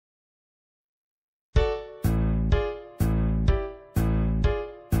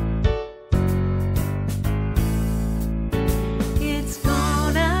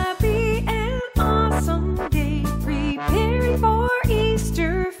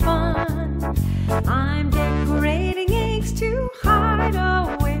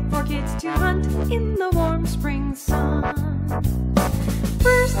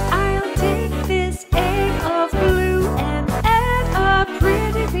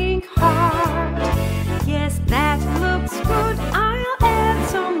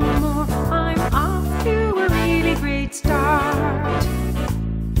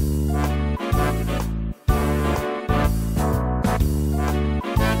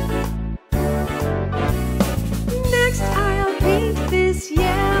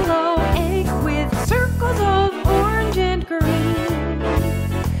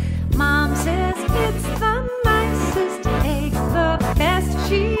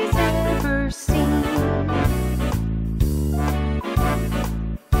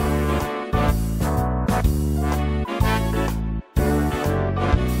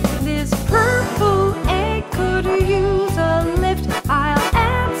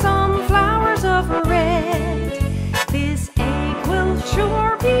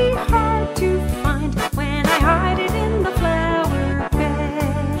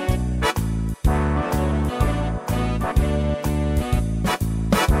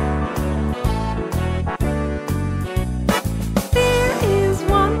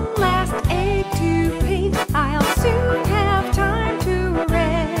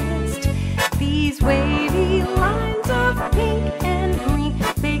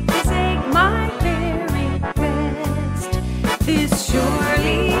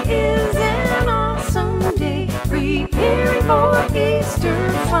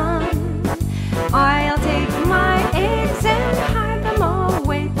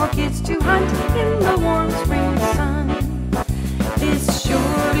to hunt in the warm spring sun. This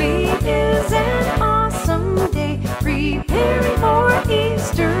surely is an awesome day, preparing for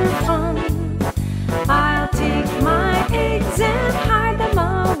Easter fun. I'll take my eggs and hide them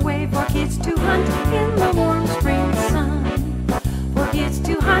away for kids to hunt in the warm spring sun. For kids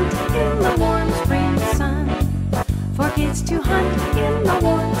to hunt in the warm spring sun. For kids to hunt